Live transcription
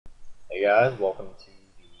Hey guys, welcome to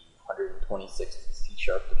the 126th C#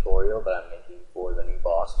 tutorial that I'm making for the new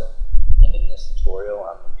Boston. And in this tutorial,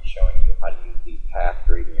 I'm going to be showing you how to use the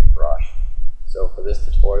PathGradientBrush. So for this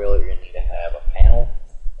tutorial, you're going to need to have a panel,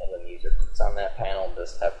 and when the user clicks on that panel,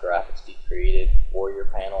 just have graphics be created for your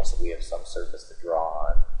panel so we have some surface to draw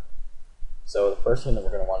on. So the first thing that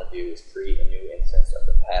we're going to want to do is create a new instance of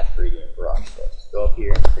the PathGradientBrush. So just go up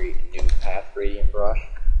here and create a new PathGradientBrush.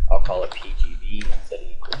 I'll call it PGB and set it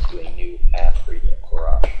equal to a new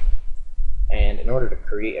PathGradientBrush. And in order to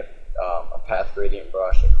create a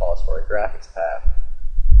PathGradientBrush, it calls for a graphics path.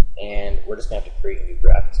 And we're just going to have to create a new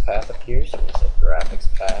graphics path up here. So we say graphics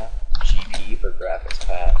path, GP for graphics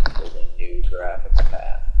path equals a new graphics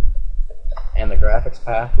path. And the graphics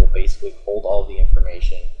path will basically hold all the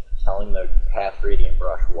information telling the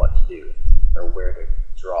PathGradientBrush what to do or where to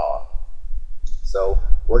draw. So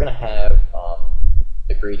we're going to have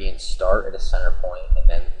the gradient start at a center point and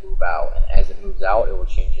then move out, and as it moves out it will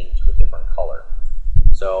change into a different color.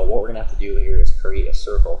 So what we're going to have to do here is create a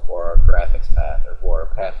circle for our graphics path, or for our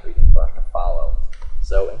PathGradientBrush to follow.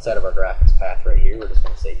 So instead of our graphics path right here, we're just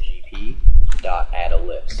going to say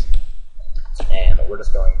gp.addEllipse, and we're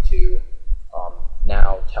just going to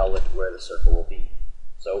now tell it where the circle will be.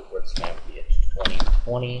 So we're just going to be at 20,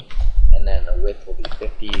 20, and then the width will be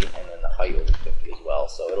 50, and then the height will be 50 as well,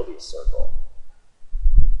 so it'll be a circle.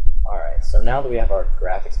 Alright, so now that we have our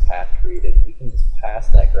graphics path created, we can just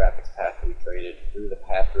pass that graphics path that we created through the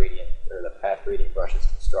PathGradientBrush's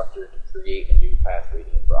constructor to create a new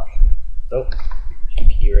PathGradientBrush. So,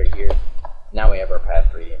 GP right here, now we have our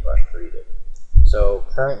PathGradientBrush created. So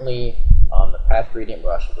currently, the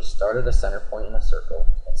PathGradientBrush will just start at a center point in a circle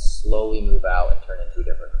and slowly move out and turn into a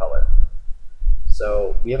different color.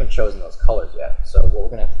 So we haven't chosen those colors yet, so what we're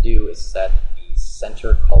going to have to do is set the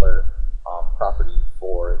center color property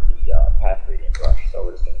for the PathGradientBrush. So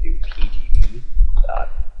we're just going to do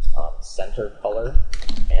pgb.centerColor,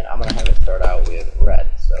 and I'm going to have it start out with red.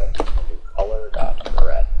 So I'm going to do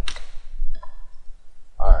color.red.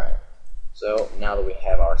 Alright, so now that we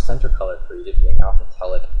have our center color created, we now have to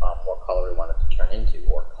tell it what color we want it to turn into,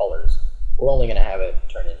 or colors. We're only going to have it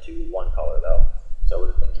turn into one color though. So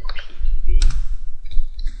we're just going to do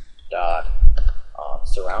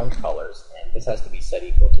pgb.surround colors, and this has to be set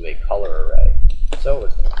equal to a color array. So we're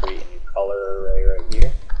just going to create a new color array right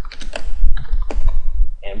here.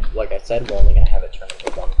 And like I said, we're only going to have it turn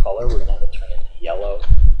into one color. We're going to have it turn into yellow,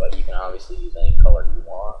 but you can obviously use any color you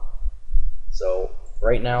want. So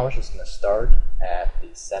right now it's just going to start at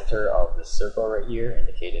the center of the circle right here,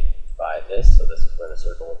 indicated by this. So this is where the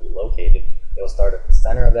circle will be located. It will start at the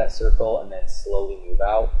center of that circle and then slowly move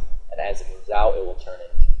out. And as it moves out, it will turn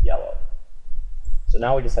into yellow. So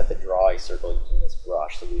now we just have to draw a circle using this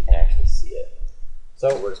brush so we can actually see it.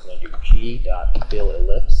 So we're just going to do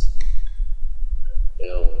g.fillEllipse,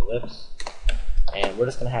 and we're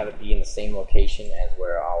just going to have it be in the same location as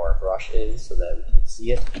where our brush is so that we can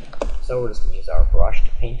see it. So we're just going to use our brush to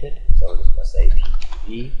paint it. So we're just going to say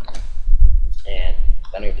PGB, and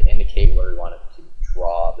then we have to indicate where we want it to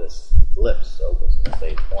draw this ellipse. So we're just going to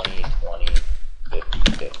say 20, 20, 50,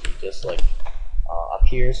 50, just like up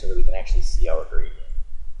here so that we can actually see our gradient.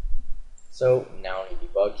 So now we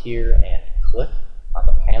debug here and click on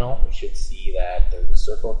the panel. We should see that there's a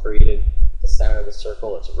circle created. At the center of the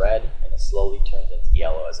circle it's red, and it slowly turns into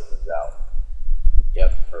yellow as it moves out.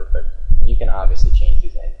 Yep, perfect. And you can obviously change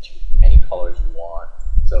these into any colors you want.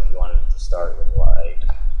 So if you wanted it to start with like,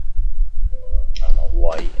 I don't know,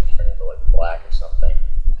 white and turn into like black or something,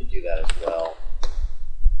 you could do that as well.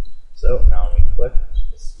 So now when we click, you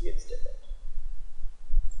can see it's different.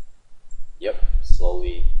 Yep,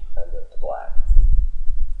 slowly turns into black.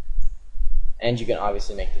 And you can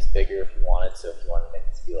obviously make this bigger if you wanted. So if you wanted to make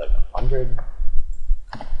this be like 100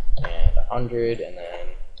 and 100, and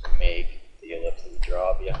then make the ellipse that we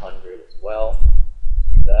draw be 100 as well,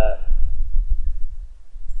 do that.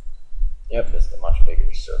 Yep, this is a much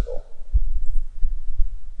bigger circle.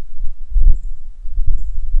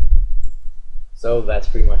 So that's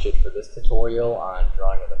pretty much it for this tutorial on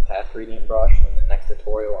drawing with a PathGradientBrush. In the next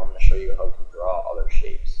tutorial, I'm going to show you how to draw other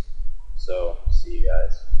shapes. So, see you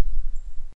guys.